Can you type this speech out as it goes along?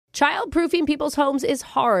Childproofing people's homes is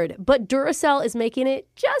hard, but Duracell is making it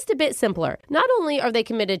just a bit simpler. Not only are they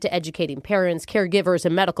committed to educating parents, caregivers,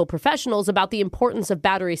 and medical professionals about the importance of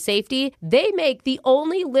battery safety, they make the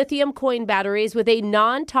only lithium coin batteries with a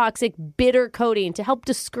non-toxic bitter coating to help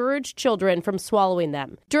discourage children from swallowing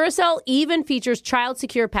them. Duracell even features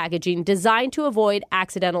child-secure packaging designed to avoid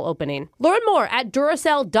accidental opening. Learn more at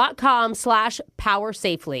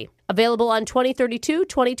Duracell.com/powersafely. Available on 2032,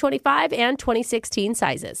 2025, and 2016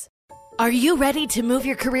 sizes. Are you ready to move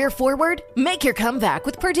your career forward? Make your comeback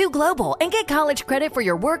with Purdue Global and get college credit for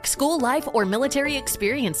your work, school life, or military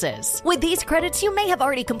experiences. With these credits, you may have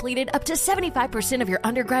already completed up to 75% of your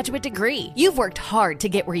undergraduate degree. You've worked hard to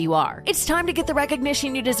get where you are. It's time to get the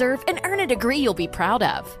recognition you deserve and earn a degree you'll be proud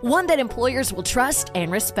of. One that employers will trust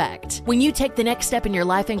and respect. When you take the next step in your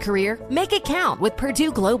life and career, make it count with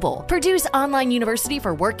Purdue Global, Purdue's online university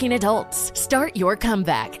for working adults. Start your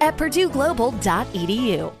comeback at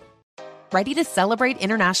purdueglobal.edu. Ready to celebrate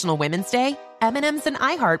International Women's Day? M&M's and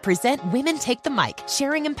iHeart present Women Take the Mic,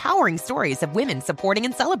 sharing empowering stories of women supporting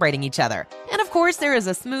and celebrating each other. And of course, there is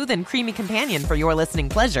a smooth and creamy companion for your listening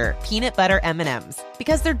pleasure, peanut butter M&M's.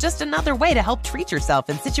 Because they're just another way to help treat yourself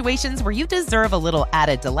in situations where you deserve a little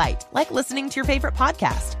added delight, like listening to your favorite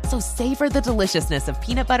podcast. So savor the deliciousness of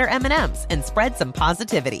peanut butter M&M's and spread some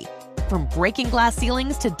positivity. From breaking glass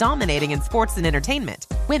ceilings to dominating in sports and entertainment,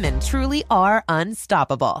 women truly are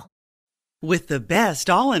unstoppable. With the best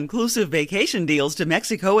all-inclusive vacation deals to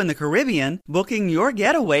Mexico and the Caribbean, booking your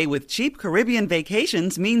getaway with Cheap Caribbean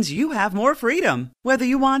Vacations means you have more freedom. Whether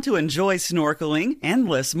you want to enjoy snorkeling,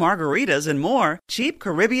 endless margaritas, and more, Cheap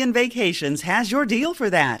Caribbean Vacations has your deal for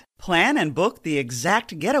that. Plan and book the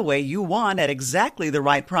exact getaway you want at exactly the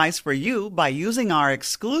right price for you by using our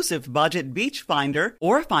exclusive budget beach finder,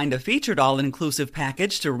 or find a featured all-inclusive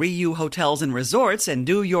package to Riu Hotels and Resorts and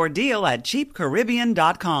do your deal at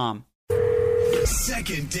cheapcaribbean.com.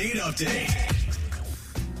 Second date update.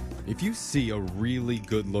 If you see a really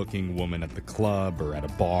good-looking woman at the club or at a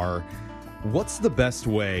bar, what's the best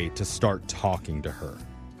way to start talking to her?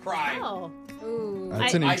 Cry. Oh.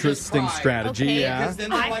 That's an interesting strategy, okay, yeah. Because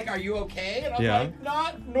then they're like, are you okay? And I'm Yeah.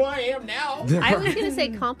 like, no, I am now. I was going to say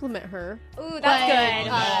compliment her. Ooh,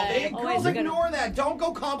 that's good. Girls ignore that. Don't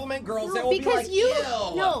go compliment girls. They will because be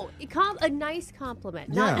like, a nice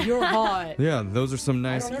compliment. Yeah. Not you're hot. Yeah, those are some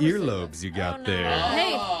nice don't ever say earlobes you got there.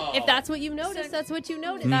 Hey, if that's what you notice, that's what you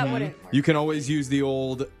notice. That wouldn't work. You can always use the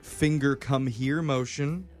old finger come here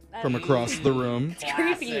motion from across the room. It's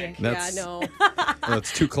creepy. That's, Yeah, no.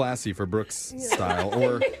 That's too classy for Brooke's style.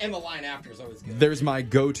 Or And the line after is always good. there's my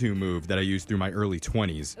go-to move that I used through my early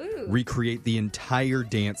 20s. Recreate the entire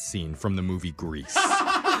dance scene from the movie Grease.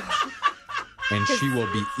 And she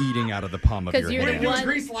will be eating out of the palm of 'Cause your you're the hand. one-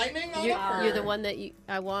 Grease lightning on her? You're the one that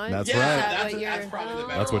I want? That's Yeah, right. that's probably the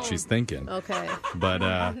best. That's what she's thinking. Okay. But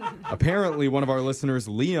apparently one of our listeners,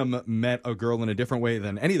 Liam, met a girl in a different way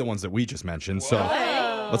than any of the ones that we just mentioned. So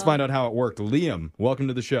let's find out how it worked. Liam, welcome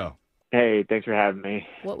to the show. Hey, thanks for having me.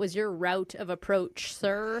 What was your route of approach,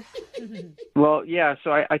 sir? Well, yeah,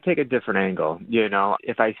 so I take a different angle. You know,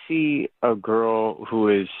 if I see a girl who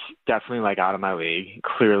is definitely like out of my league,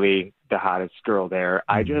 clearly the hottest girl there,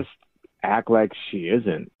 I just act like she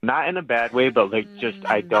isn't. Not in a bad way, but like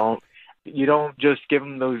you don't just give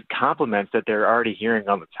them those compliments that they're already hearing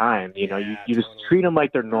all the time. You know, you just treat them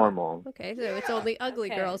like they're normal. Okay, so it's only ugly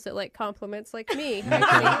girls that like compliments like me.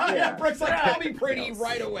 Yeah, Brooke's like, call me pretty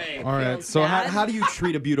right away. All right, so how do you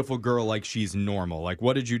treat a beautiful girl like she's normal? Like,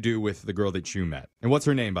 what did you do with the girl that you met? And what's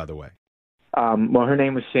her name, by the way? Well, her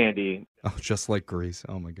name was Sandy. Oh, just like Grease.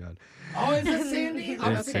 Oh, my God. Oh, is it Sandy?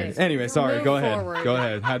 It's Sandy. Anyway, sorry. Go ahead. forward. Go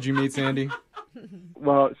ahead. How'd you meet Sandy?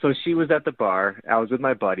 Well, so she was at the bar. I was with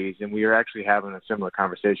my buddies, and we were actually having a similar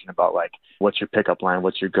conversation about, like, what's your pickup line,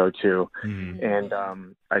 what's your go-to. Mm-hmm.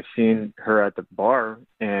 And I seen her at the bar,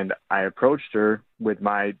 and I approached her with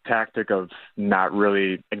my tactic of not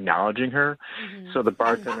really acknowledging her. So the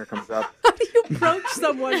bartender comes up. How do you approach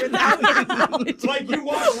someone without acknowledging? Like, you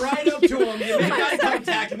walk right up to him, you make eye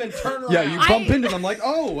contact, and then turn around. Yeah, you bump into them like,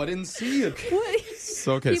 oh, I didn't see it.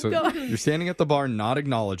 So, okay, Keep so going. you're standing at the bar not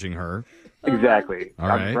acknowledging her. Exactly. All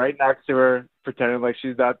I'm right next to her, pretending like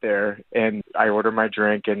she's not there, and I order my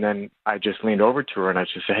drink, and then I just leaned over to her, and I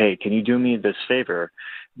just said, hey, can you do me this favor?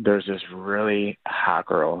 There's this really hot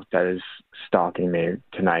girl that is stalking me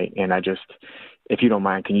tonight, and if you don't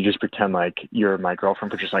mind, can you just pretend like you're my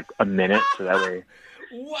girlfriend for just like a minute, so that way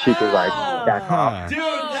she could like back off. Dude,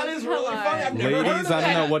 that is really funny. I've never heard Ladies, of I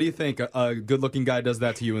don't know. that. What do you think? A good-looking guy does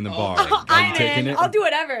that to you in the bar. my God. Are you taking it? I'll do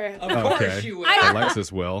whatever. Of course Okay. you will.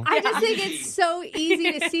 Alexis will. I just think Easy. it's so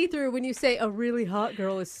easy to see through when you say a really hot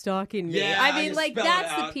girl is stalking me. Yeah, I mean, you like spell it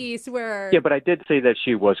that's the out. piece where Yeah, but I did say that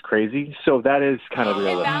she was crazy, so that is kind of It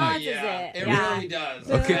realistic. balances yeah, it. It Yeah. really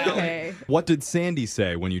does. Okay. What did Sandy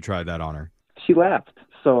say when you tried that on her? She laughed,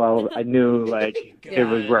 so I knew like it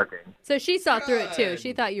was working. So she saw through it too. Good.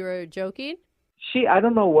 She thought you were joking. I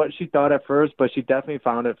don't know what she thought at first, but she definitely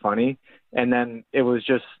found it funny. And then it was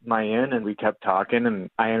just my in, and we kept talking, and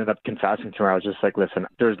I ended up confessing to her. I was just like, listen,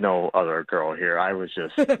 there's no other girl here. I was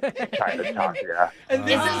just trying to talk to you. And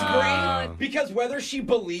this is Oh. great because whether she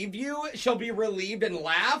believed you, she'll be relieved and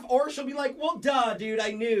laugh, or she'll be like, well, duh, dude,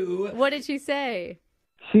 I knew. What did she say?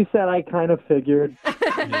 She said, I kind of figured.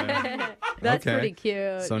 That's Okay. pretty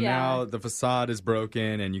cute. So yeah. now the facade is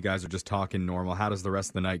broken and you guys are just talking normal. How does the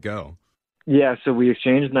rest of the night go? Yeah, so we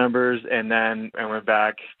exchanged numbers, and then I went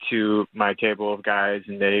back to my table of guys,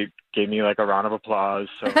 and they gave me like a round of applause.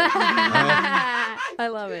 So I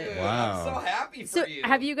love it. Wow. I'm so happy for So you.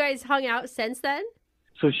 have you guys hung out since then?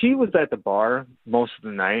 So she was at the bar most of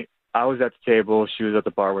the night. I was at the table. She was at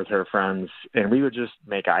the bar with her friends, and we would just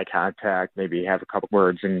make eye contact, maybe have a couple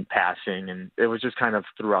words in passing, and it was just kind of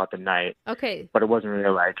throughout the night. Okay. But it wasn't really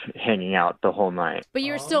like hanging out the whole night. But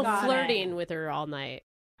you were still got it. flirting with her all night.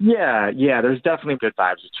 Yeah, there's definitely good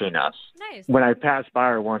vibes between us. Nice. When I passed by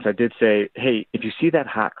her once, I did say, hey, if you see that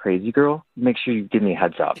hot, crazy girl, make sure you give me a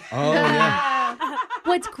heads up. Oh, yeah.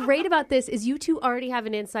 What's great about this is you two already have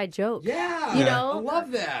an inside joke. Yeah. You know? I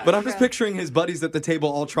love that. But I'm just picturing his buddies at the table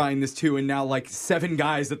all trying this too, and now like 7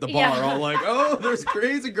 guys at the bar Yeah. all like, oh, there's a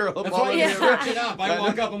crazy girl That's why following you me switch around. it up. I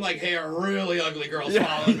walk up, I'm like, hey, a really ugly girl's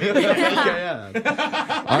following me. yeah. All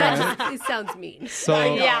That right. just, it sounds mean. I So,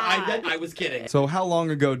 know. Yeah. I was kidding. so how long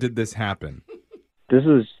ago did this happen? This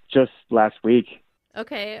was just last week.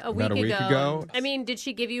 Okay, About a week ago? I mean, did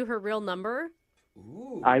she give you her real number?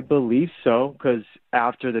 Ooh. I believe so, because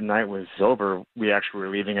after the night was over, we actually were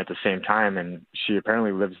leaving at the same time, and she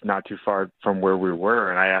apparently lives not too far from where we were.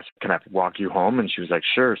 And I asked, can I walk you home? And she was like,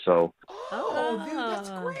 sure. So, Oh, dude, that's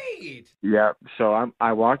great. yeah. So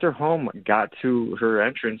I walked her home, got to her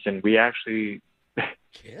entrance, and we actually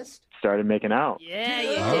Kissed? started making out. Yeah,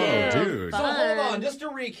 you Oh, did. dude. So Fun. hold on, just to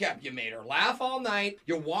recap, you made her laugh all night,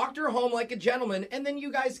 you walked her home like a gentleman, and then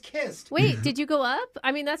you guys kissed. Wait, did you go up?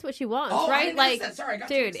 I mean, that's what she wants, Oh, I right? didn't Like, ask that. Sorry, I got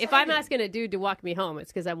too dude, if I'm excited. asking a dude to walk me home,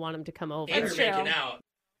 it's because I want him to come over. And It's you're true. making out.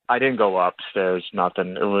 I didn't go upstairs,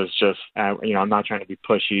 nothing. It was just, I'm not trying to be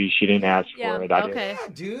pushy. She didn't ask Yeah, for it. I okay. Yeah,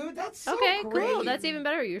 dude, that's so Okay, great. cool. That's even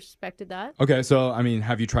better. You respected that. Okay, so I mean,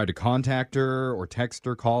 have you tried to contact her or text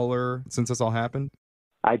her, call her since this all happened?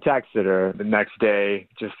 I texted her the next day,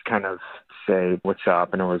 just kind of say what's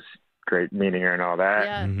up, and it was great meeting her and all that.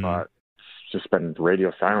 Yeah. Mhm. But it's just been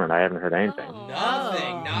radio silent. I haven't heard anything. Oh.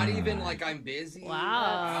 Nothing. Not even like I'm busy.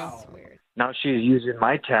 Wow. That's weird. Now she's using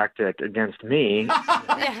my tactic against me,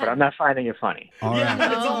 but I'm not finding it funny. All Yeah, right.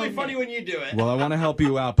 it's only Okay. funny when you do it. Well, I want to help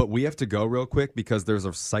you out, but we have to go real quick because there's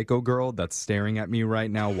a psycho girl that's staring at me right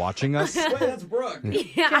now watching us. Wait, that's Brooke.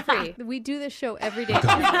 Jeffrey, we do this show every day.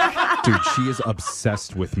 Dude, she is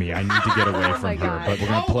obsessed with me. I need to get away from my her. God. But we're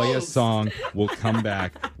going to play a Almost. song. We'll come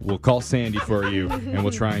back. We'll call Sandy for you, and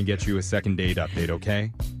we'll try and get you a second date update,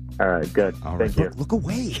 okay? All right, good. All right. Thank you. Look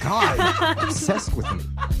away. God. Obsessed with me.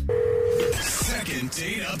 Second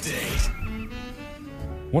date update.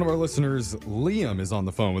 One of our listeners, Liam, is on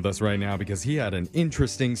the phone with us right now because he had an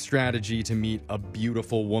interesting strategy to meet a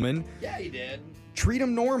beautiful woman. Yeah, he did. Treat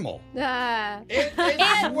him normal. It's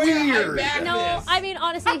And- weird. I back No, this. I mean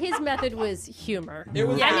honestly, his method was humor. It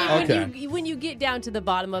was- I mean, Okay. when you get down to the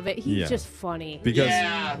bottom of it, he's Yeah. just funny. Because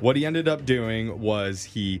Yeah. what he ended up doing was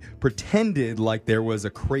he pretended like there was a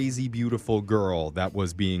crazy, beautiful girl that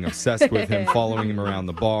was being obsessed with him, following him around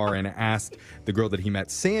the bar, and asked the girl that he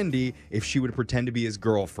met, Sandy, if she would pretend to be his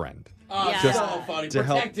girlfriend. Oh, Yeah. Just so funny. to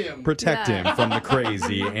Protect help him. protect Yeah. him from the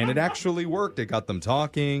crazy. And it actually worked. It got them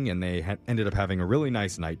talking, and they ended up having a really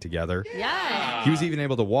nice night together. Yeah. He was even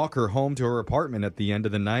able to walk her home to her apartment at the end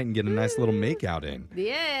of the night and get a nice little makeout in.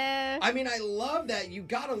 Yeah. I mean, I love that. You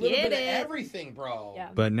got a little Get bit it. of everything, bro. Yeah.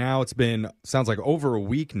 But now it's been, sounds like over a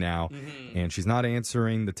week now, Mm-hmm. and she's not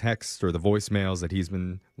answering the texts or the voicemails that he's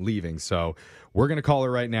been leaving. So we're going to call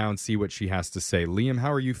her right now and see what she has to say. Liam,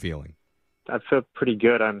 how are you feeling? I feel pretty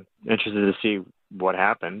good. I'm interested to see what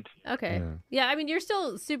happened. Okay. Yeah, I mean, you're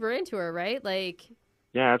still super into her, right? Like,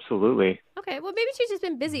 Yeah, absolutely. Okay, well, maybe she's just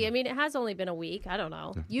been busy. I mean, it has only been a week. I don't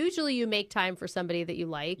know. Usually you make time for somebody that you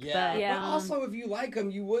like. Yeah. But But also, if you like them,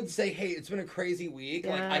 you would say, hey, it's been a crazy week.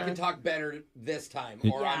 Like, I can talk better this time.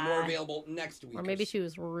 Or I'm more available next week. Or maybe she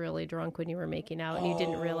was really drunk when you were making out and you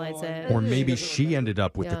didn't realize it. Or maybe she ended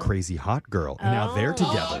up with the crazy hot girl, and now they're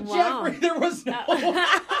together. Jeffrey, there was no...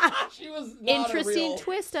 she was not Interesting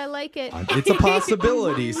twist. I like it. It's a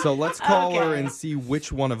possibility, so let's call her and see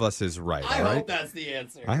which one of us is right, I all right? hope that's the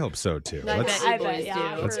answer. I hope so, too. I bet you boys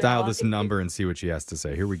do. Let's dial this number and see what she has to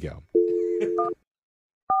say. Here we go.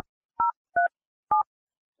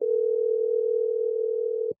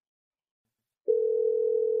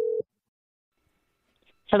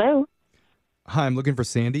 Hello, Hi, I'm looking for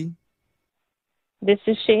Sandy. this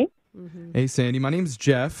is she. Hey, Sandy. My name's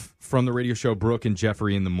Jeff from the radio show Brooke and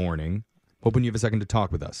Jeffrey in the Morning. Hoping you have a second to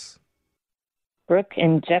talk with us. Brooke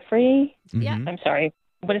and Jeffrey. Yeah. I'm sorry.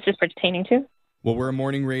 What is this pertaining to? Well, we're a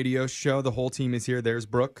morning radio show. The whole team is here. There's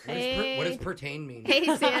Brooke. What does pertain mean? Hey,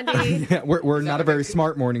 Sandy. Yeah, we're not a very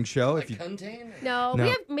smart morning show. Like If you, contain? No, No. we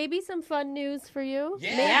have maybe some fun news for you.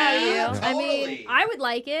 Yeah, Maybe. I mean, I would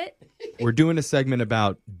like it. we're doing a segment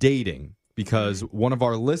about dating because one of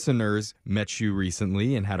our listeners met you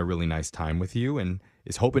recently and had a really nice time with you and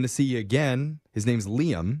is hoping to see you again. His name's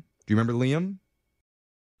Liam. Do you remember Liam?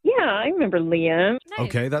 Yeah, I remember Liam. Nice.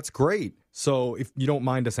 Okay, that's great. So if you don't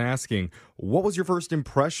mind us asking, what was your first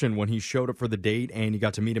impression when he showed up for the date and you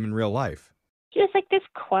got to meet him in real life? He was like this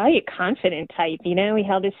quiet, confident type, you know? He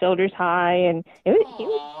held his shoulders high, and he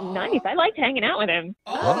was nice. I liked hanging out with him.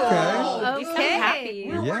 Okay.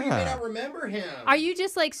 We were worried you may Yeah. not remember him. Are you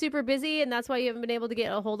just like super busy and that's why you haven't been able to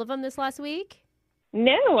get a hold of him this last week?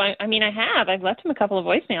 No, I mean, I have. I've left him a couple of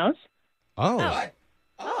voicemails. Oh, What?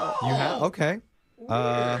 you have? Okay.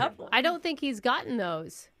 I don't think he's gotten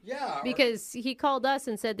those Yeah. because he called us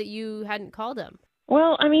and said that you hadn't called him.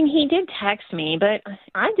 Well, I mean, he did text me, but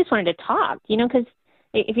I just wanted to talk, you know, because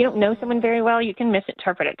if you don't know someone very well, you can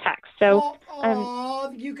misinterpret a text. So,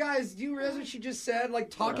 You guys, do you realize what she just said? Like,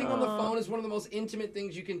 talking on the phone is one of the most intimate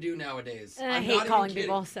things you can do nowadays. I I'm hate not even calling kidding.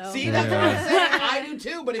 people, so- See, that's what I'm saying. I do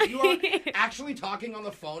too, but if you are actually talking on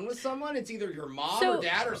the phone with someone, it's either your mom So- or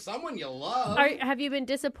dad or someone you love. Have you been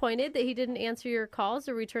disappointed that he didn't answer your calls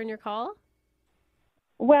or return your call?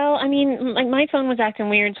 well, I mean, like my phone was acting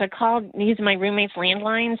weird, so I called using my roommate's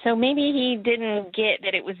landline. So maybe he didn't get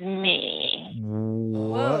that it was me.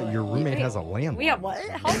 What? Your roommate has a landline. We have what?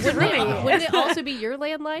 Wouldn't it also be your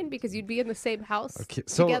landline because you'd be in the same house Okay,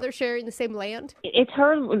 so- together, sharing the same land? It's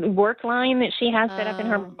her work line that she has set up in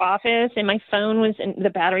her office, and my phone was, and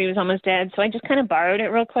the battery was almost dead, so I just kind of borrowed it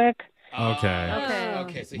real quick. Okay.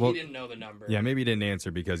 Okay, so Well, he didn't know the number. Yeah, maybe you didn't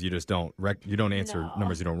answer because you just don't you don't answer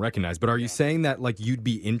numbers you don't recognize. But are you saying that like you'd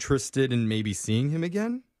be interested in maybe seeing him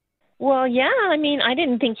again? Well, yeah, I mean, I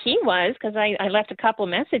didn't think he was because I left a couple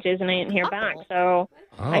messages and I didn't hear back, so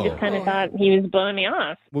I just kind of thought he was blowing me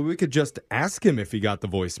off. Well, we could just ask him if he got the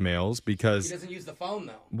voicemails He because, doesn't use the phone,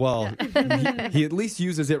 though. well, he at least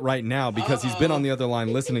uses it right now because he's been on the other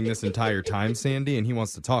line listening this entire time, Sandy, and he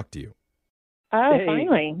wants to talk to you. Oh, Hey.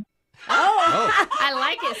 finally. I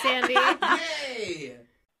like it, Sandy. Yay!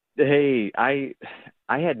 Hey,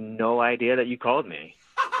 I had no idea that you called me.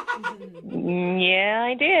 Yeah,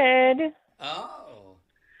 I did. Oh.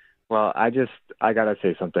 Well, I gotta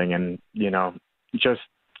say something, and just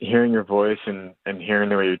hearing your voice and hearing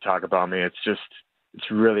the way you talk about me, it's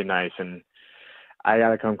really nice, and I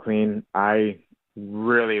gotta come clean. I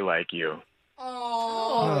really like you.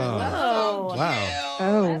 Oh. Wow.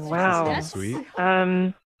 Oh, wow. That's sweet.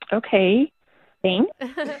 Okay. Thanks.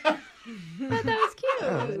 That was cute.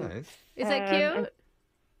 Oh, that's nice. Is that cute?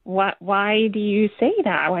 Why do you say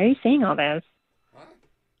that? Why are you saying all this?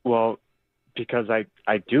 Well, because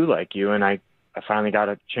I do like you, and I finally got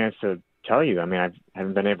a chance to tell you. I mean, I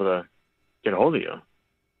haven't been able to get a hold of you.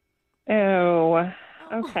 Oh,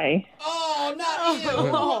 okay. Oh, not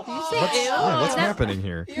you. What's happening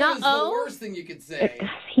here? Ew Not is the oh? worst thing you could say.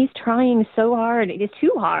 He's trying so hard. It is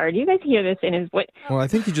too hard. You guys hear this in his what? Well, I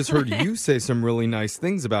think he just heard you say some really nice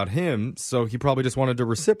things about him, so he probably just wanted to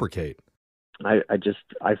reciprocate. I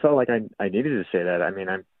felt like I needed to say that. I mean,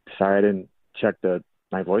 I'm sorry I didn't check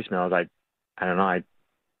my voicemails. I don't know. I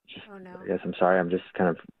guess I'm sorry. I'm just kind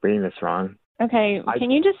of reading this wrong. Okay,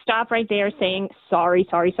 can you just stop right there saying sorry?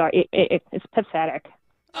 It's pathetic.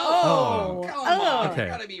 Oh, come on. Okay. You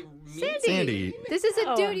gotta be mean. Sandy. This is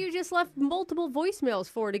a dude you just left multiple voicemails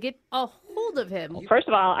for to get a hold of him. First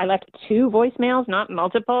of all, I left 2 voicemails, not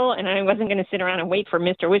multiple, and I wasn't going to sit around and wait for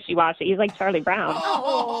Mr. Wishy-Washy. He's like Charlie Brown.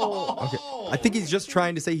 Oh. Okay. I think he's just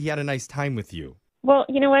trying to say he had a nice time with you. Well,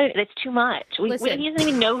 you know what? That's too much. He Listen. doesn't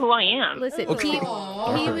even know who I am. Listen,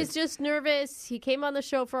 he was just nervous. He came on the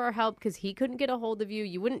show for our help because he couldn't get a hold of you.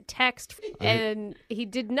 You wouldn't text, and he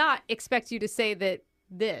did not expect you to say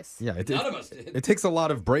this. Yeah, None of us did. It takes a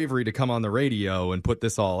lot of bravery to come on the radio and put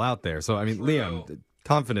this all out there. So, I mean, Liam,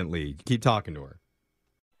 confidently, keep talking to her.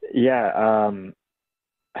 Yeah,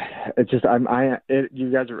 it's just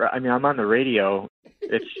you guys are. I mean, I'm on the radio.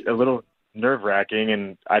 It's a little nerve-wracking,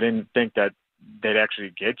 and I didn't think that they'd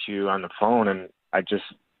actually get you on the phone. And I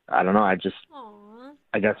don't know. I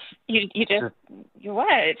guess You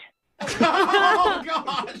what? Oh,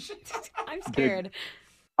 gosh. I'm scared.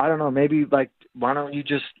 I don't know. Maybe why don't you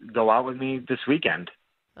just go out with me this weekend?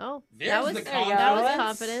 Oh, There's that was the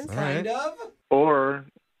confidence. All Kind right. of. Or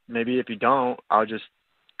maybe if you don't, I'll just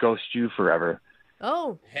ghost you forever.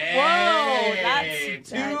 Oh, Hey,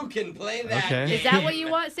 two can play that Okay. game. is that what you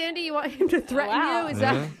want, Sandy? You want him to threaten Wow. you? Is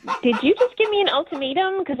that? Did you just give me an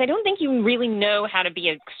ultimatum? Because I don't think you really know how to be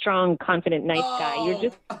a strong, confident, nice guy.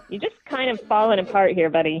 You're just kind of falling apart here,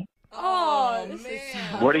 buddy. Oh, this is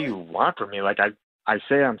man. What do you want from me? Like I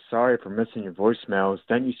say I'm sorry for missing your voicemails.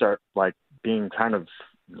 Then you start being kind of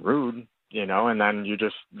rude, and then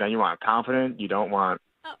you want confident. You don't want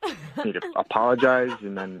me to apologize,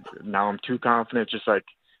 and then now I'm too confident. Just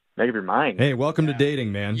make up your mind. Hey, welcome to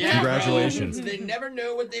dating, man. Yeah, Congratulations. bro. They never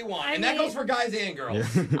know what they want. And that mean- goes for guys and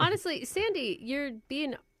girls. Honestly, Sandy, you're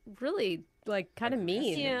being really kind of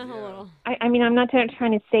mean. Yeah, a little. I mean, I'm not trying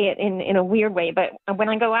to say it in a weird way, but when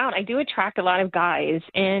I go out, I do attract a lot of guys,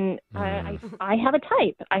 and I have a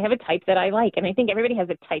type. I have a type that I like, and I think everybody has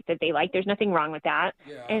a type that they like. There's nothing wrong with that.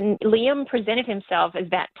 Yeah. And Liam presented himself as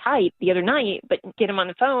that type the other night, but get him on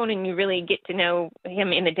the phone, and you really get to know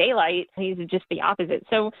him in the daylight. He's just the opposite.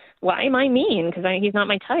 So why am I mean? Because he's not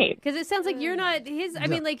my type. Because it sounds like you're not his. I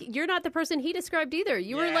mean, you're not the person he described either.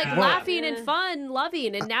 You were Yeah. laughing and fun,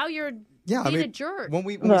 loving, and now you're being a jerk. When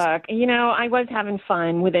we Look, I was having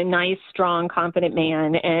fun with a nice, strong, confident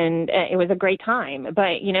man, and it was a great time. But,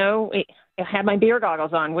 I had my beer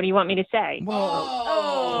goggles on. What do you want me to say? well,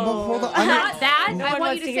 hold on. Not that. No I one want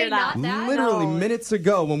wants you to to say hear that. not that. Literally No. minutes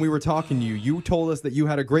ago when we were talking to you, you told us that you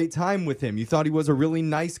had a great time with him. You thought he was a really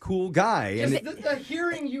nice, cool guy. And Just the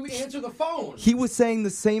hearing you answer the phone. he was saying the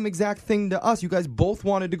same exact thing to us. You guys both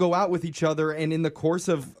wanted to go out with each other, and in the course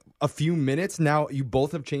of a few minutes, now you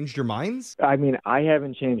both have changed your minds? I mean, I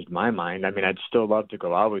haven't changed my mind. I mean, I'd still love to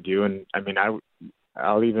go out with you, and I mean,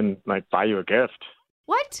 I'll even buy you a gift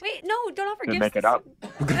What? Wait, no, don't offer to gifts. make it up.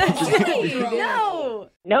 No.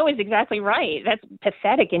 No is exactly right. That's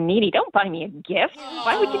pathetic and needy. Don't buy me a gift.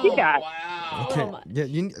 Why would you do that? Wow. Okay. Yeah,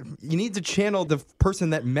 you need to channel the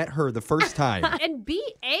person that met her the first time. And be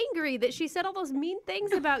angry that she said all those mean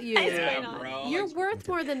things about you. Yeah, bro. You're worth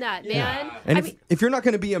more than that, man. And if you're not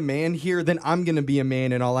going to be a man here, then I'm going to be a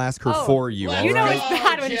man and I'll ask her for you. well, All You know right? it's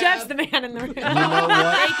bad when Jeff. Jeff's the man in the room. You know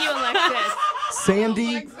what? Thank you, Alexis.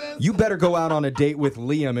 Sandy, Alexis. you better go out on a date with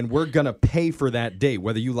Liam, and we're going to pay for that date,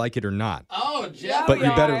 whether you like it or not. Oh, Jeff. But you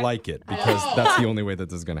are. better like it, because that's the only way that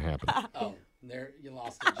this is going to happen. Oh, there, you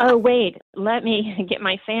lost it. Oh, wait. Let me get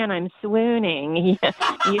my fan. I'm swooning.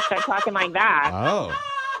 You start talking like that. Oh.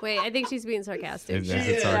 Wait, I think she's being sarcastic. Is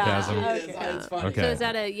it sarcasm? It's funny. Okay. So is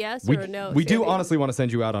that a yes We, or a no? we do Sandy? honestly want to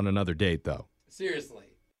send you out on another date, though. Seriously.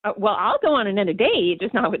 Well, I'll go on another date,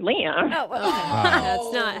 just not with Liam. Oh, well,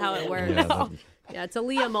 That's not how it works. Yeah, that- Yeah, it's a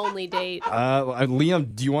Liam only date.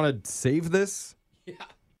 Liam, do you want to save this?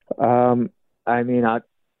 I mean,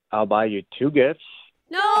 I'll buy you 2 gifts.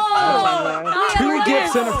 No! Two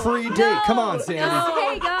gifts and a free date. Come on, Sandy.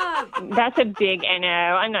 Hey, God. That's a big no.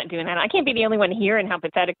 I'm not doing that. I can't be the only one hearing how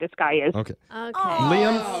pathetic this guy is. Okay. Okay.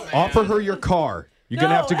 Liam, man. offer her your car. You're going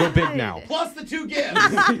to have to go big now. Plus the 2 gifts.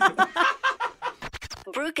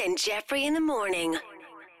 Brooke and Jeffrey in the morning.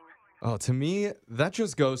 Oh, to me, that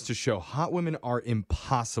just goes to show hot women are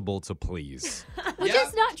impossible to please. Which Yep.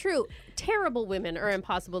 is not true. Terrible women are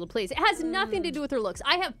impossible to please. It has nothing to do with their looks.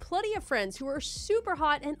 I have plenty of friends who are super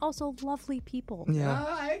hot and also lovely people. Yeah.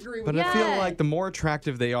 I agree with But you. I feel Yeah. like the more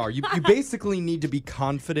attractive they are, you basically need to be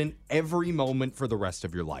confident every moment for the rest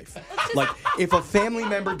of your life. Like, if a family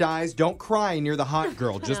member dies, don't cry near the hot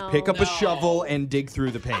girl. Just pick up a shovel and dig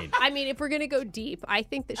through the pain. I mean, if we're going to go deep, I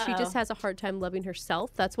think that she just has a hard time loving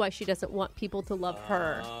herself. That's why she doesn't want people to love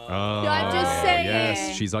her. Oh, I'm just saying.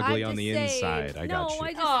 Yes, she's ugly I'm on the just saying. inside. I no, got you.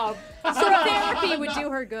 I just, so therapy would do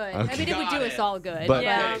her good. I mean, it would Got do it. us all good. But-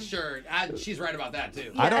 Okay, sure. She's right about that,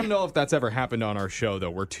 too. I don't know if that's ever happened on our show, though,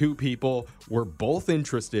 where two people were both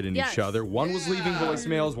interested in Yes. each other. One was leaving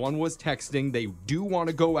voicemails, one was texting. They do want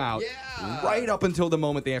to go out Yeah. right up until the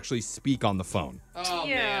moment they actually speak on the phone. Oh, Oh,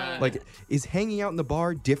 man. Like, is hanging out in the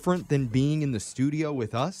bar different than being in the studio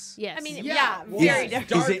with us? Yes. I mean, Yeah, very it's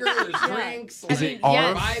different. darker, there's drinks. Is like, it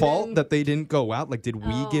our vibing. fault that they didn't go out? Like, did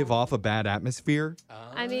we give off a bad atmosphere?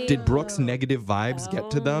 I mean, Did Brooke's negative vibes get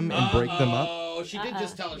to them and break them up? Oh, she did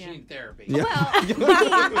just tell us she needed therapy. Yeah.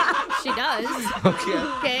 well, she does. Okay.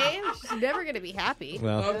 Okay, she's never gonna be happy.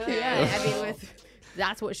 Well, Okay. Yeah, I mean,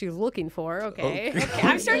 that's what she's looking for. Okay.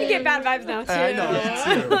 I'm starting to get bad vibes now, too. I know, me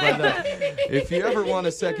too. But, if you ever want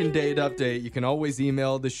a second date update, you can always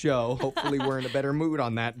email the show. Hopefully, we're in a better mood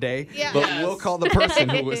on that day. Yeah. But we'll call the person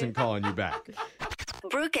who isn't calling you back.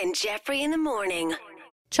 Brooke and Jeffrey in the morning.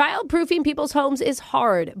 Childproofing people's homes is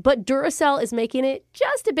hard, but Duracell is making it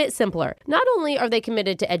just a bit simpler. Not only are they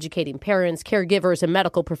committed to educating parents, caregivers, and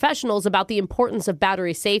medical professionals about the importance of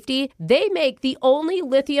battery safety, they make the only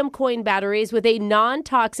lithium coin batteries with a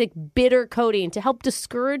non-toxic bitter coating to help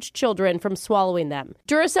discourage children from swallowing them.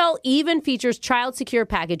 Duracell even features child-secure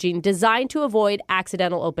packaging designed to avoid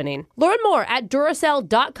accidental opening. Learn more at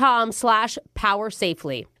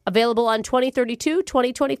Duracell.com/powersafely. Available on 2032,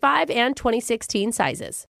 2025, and 2016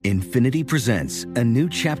 sizes. Infiniti presents a new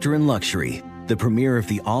chapter in luxury, the premiere of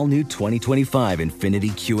the all-new 2025 Infiniti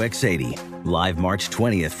QX80, live March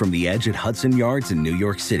 20th from the Edge at Hudson Yards in New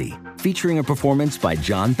York City, featuring a performance by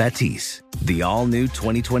John Batiste. The all-new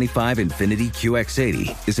 2025 Infiniti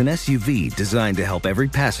QX80 is an SUV designed to help every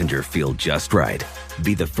passenger feel just right.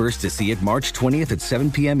 Be the first to see it March 20th at 7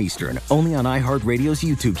 p.m. Eastern, only on iHeartRadio's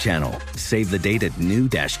YouTube channel. Save the date at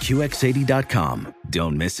new-QX80.com.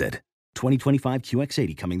 Don't miss it. 2025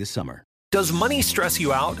 QX80 coming this summer. Does money stress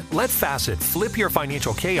you out? Let Facet flip your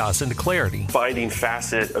financial chaos into clarity. Finding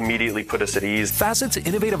Facet immediately put us at ease. Facet's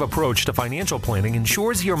innovative approach to financial planning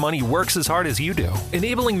ensures your money works as hard as you do,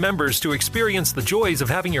 enabling members to experience the joys of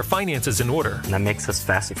having your finances in order. And that makes us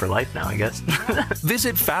Facet for life now, I guess.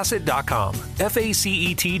 Visit Facet.com,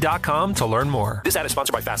 FACET.com to learn more. This ad is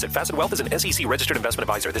sponsored by Facet. Facet Wealth is an SEC registered investment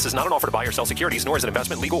advisor. This is not an offer to buy or sell securities, nor is it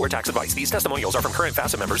investment, legal, or tax advice. These testimonials are from current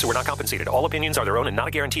Facet members who are not compensated. All opinions are their own and not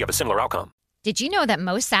a guarantee of a similar outcome. Did you know that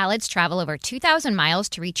most salads travel over 2,000 miles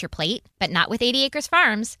to reach your plate? But not with 80 Acres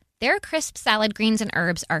Farms. Their crisp salad greens and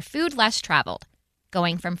herbs are food less traveled,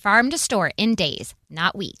 going from farm to store in days,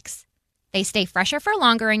 not weeks. They stay fresher for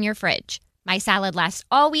longer in your fridge. My salad lasts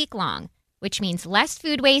all week long, which means less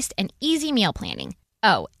food waste and easy meal planning.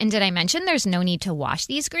 Oh, and did I mention there's no need to wash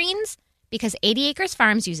these greens? Because 80 Acres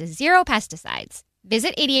Farms uses 0 pesticides.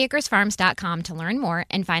 Visit 80acresfarms.com to learn more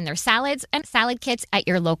and find their salads and salad kits at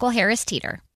your local Harris Teeter.